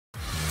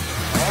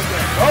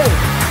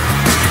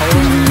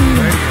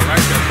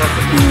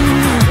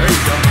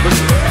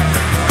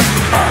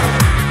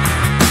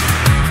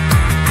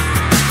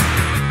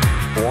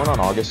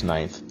August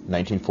 9th,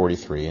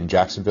 1943, in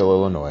Jacksonville,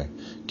 Illinois,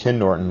 Ken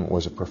Norton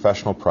was a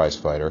professional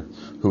prizefighter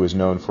who was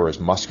known for his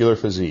muscular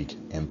physique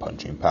and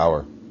punching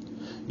power.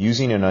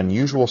 Using an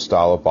unusual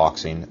style of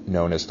boxing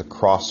known as the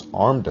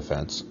cross-arm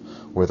defense,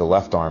 where the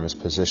left arm is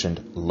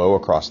positioned low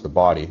across the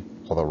body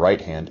while the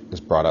right hand is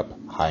brought up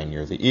high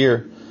near the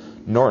ear,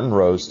 Norton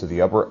rose to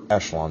the upper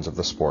echelons of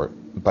the sport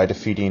by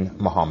defeating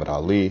Muhammad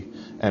Ali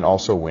and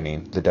also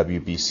winning the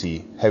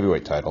WBC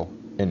heavyweight title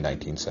in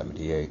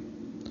 1978.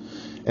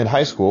 In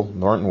high school,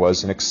 Norton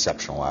was an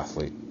exceptional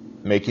athlete,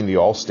 making the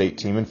all-state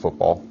team in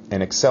football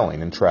and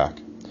excelling in track.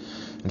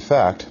 In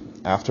fact,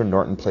 after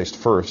Norton placed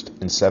first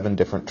in 7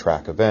 different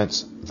track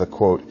events, the,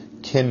 quote,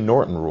 Ken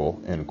Norton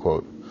rule, end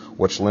quote,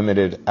 which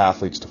limited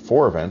athletes to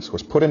 4 events,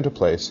 was put into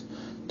place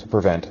to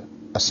prevent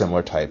a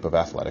similar type of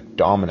athletic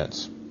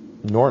dominance.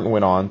 Norton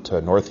went on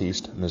to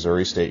Northeast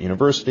Missouri State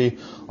University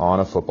on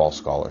a football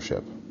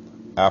scholarship.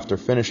 After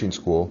finishing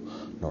school,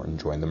 Norton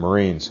joined the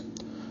Marines.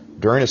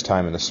 During his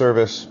time in the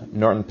service,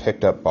 Norton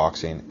picked up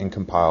boxing and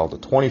compiled a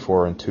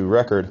 24-2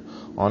 record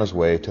on his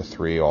way to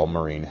 3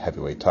 All-Marine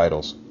heavyweight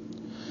titles.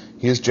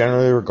 He is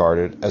generally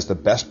regarded as the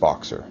best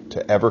boxer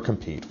to ever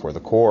compete for the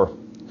Corps.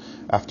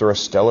 After a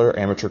stellar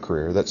amateur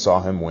career that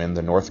saw him win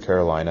the North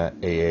Carolina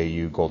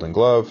AAU Golden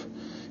Glove,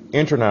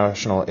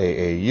 International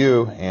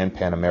AAU, and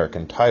Pan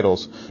American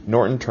titles,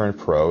 Norton turned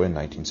pro in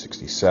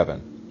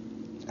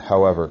 1967.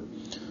 However,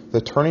 the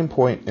turning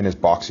point in his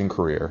boxing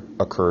career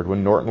occurred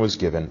when Norton was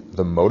given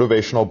the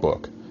motivational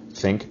book,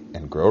 Think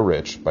and Grow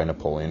Rich by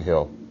Napoleon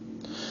Hill.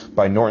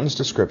 By Norton's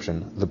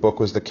description, the book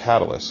was the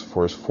catalyst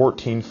for his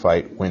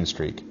 14-fight win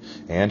streak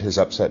and his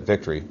upset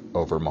victory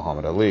over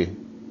Muhammad Ali.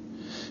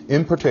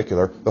 In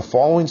particular, the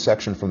following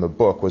section from the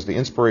book was the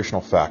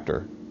inspirational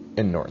factor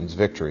in Norton's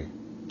victory.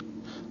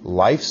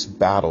 Life's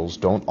battles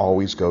don't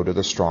always go to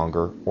the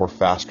stronger or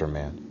faster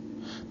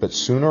man, but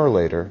sooner or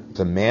later,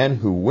 the man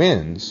who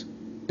wins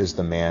is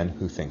the man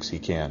who thinks he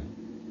can.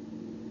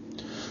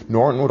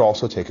 Norton would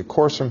also take a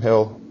course from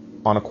Hill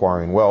on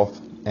acquiring wealth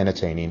and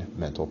attaining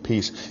mental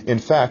peace. In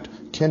fact,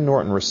 Ken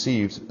Norton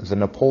received the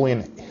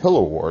Napoleon Hill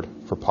Award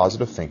for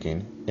positive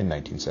thinking in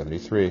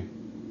 1973.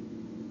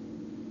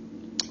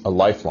 A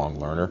lifelong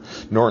learner,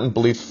 Norton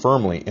believed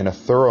firmly in a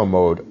thorough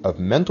mode of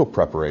mental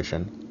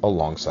preparation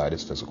alongside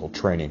his physical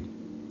training.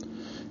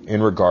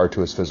 In regard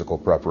to his physical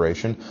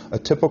preparation, a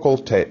typical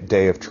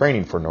day of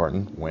training for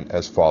Norton went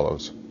as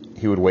follows.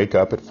 He would wake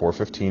up at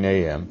 4:15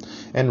 a.m.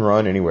 and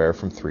run anywhere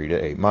from 3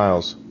 to 8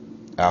 miles,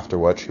 after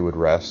which he would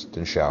rest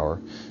and shower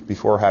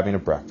before having a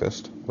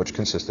breakfast, which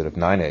consisted of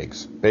 9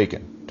 eggs,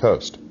 bacon,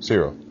 toast,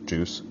 cereal,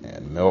 juice,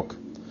 and milk.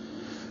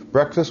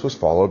 Breakfast was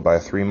followed by a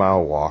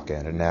 3-mile walk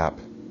and a nap.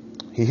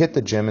 He hit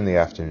the gym in the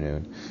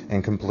afternoon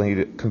and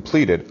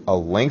completed a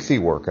lengthy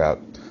workout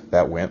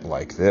that went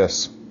like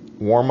this.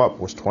 Warm-up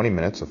was 20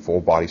 minutes of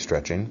full-body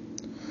stretching,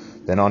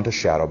 then on to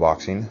shadow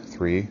boxing,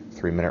 3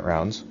 3-minute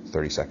rounds,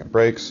 30-second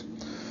breaks,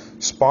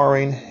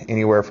 sparring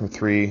anywhere from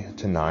 3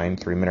 to 9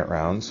 3-minute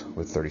rounds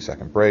with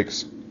 30-second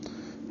breaks,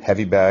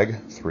 heavy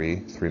bag, 3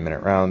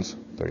 3-minute rounds,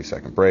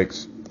 30-second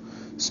breaks,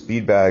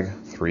 speed bag,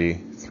 3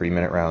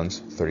 3-minute rounds,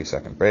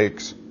 30-second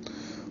breaks,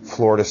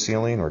 floor to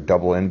ceiling or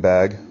double end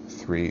bag,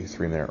 3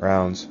 3-minute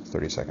rounds,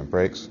 30-second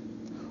breaks,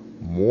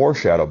 more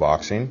shadow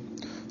boxing,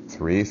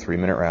 3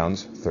 3-minute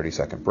rounds,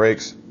 30-second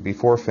breaks,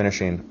 before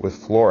finishing with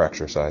floor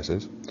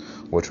exercises,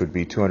 which would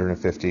be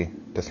 250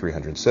 to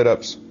 300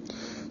 sit-ups,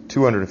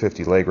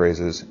 250 leg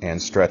raises,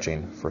 and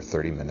stretching for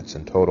 30 minutes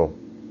in total.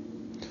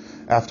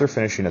 After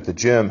finishing at the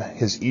gym,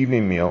 his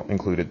evening meal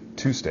included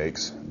 2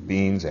 steaks,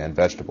 beans, and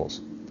vegetables.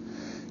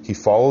 He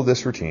followed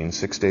this routine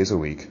 6 days a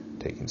week,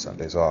 taking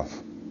Sundays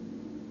off.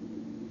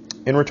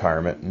 In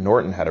retirement,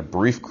 Norton had a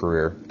brief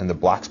career in the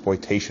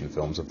blaxploitation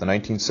films of the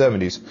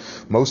 1970s,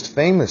 most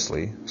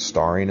famously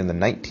starring in the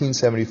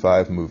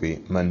 1975 movie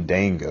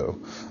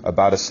Mundango,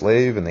 about a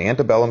slave in the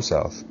antebellum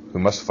South who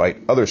must fight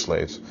other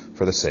slaves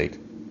for the sake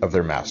of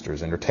their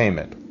master's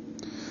entertainment.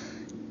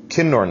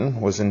 Ken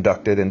Norton was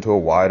inducted into a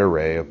wide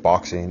array of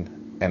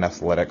boxing and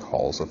athletic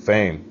halls of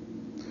fame.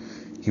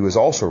 He was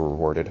also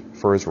rewarded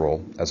for his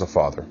role as a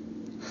father.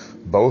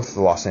 Both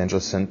the Los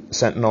Angeles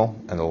Sentinel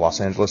and the Los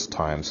Angeles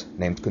Times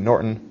named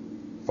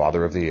Norton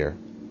Father of the Year.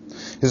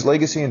 His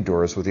legacy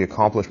endures with the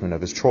accomplishment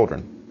of his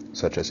children,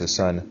 such as his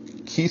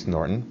son Keith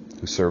Norton,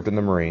 who served in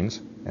the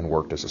Marines and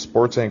worked as a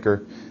sports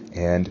anchor,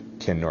 and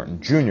Ken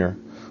Norton Jr.,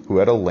 who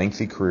had a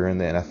lengthy career in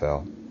the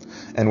NFL,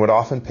 and would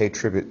often pay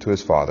tribute to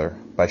his father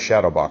by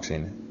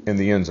shadowboxing in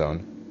the end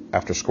zone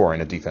after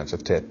scoring a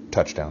defensive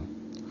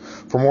touchdown.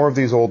 For more of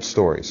these old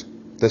stories,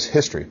 this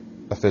history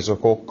of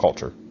physical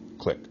culture,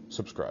 click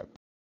subscribe.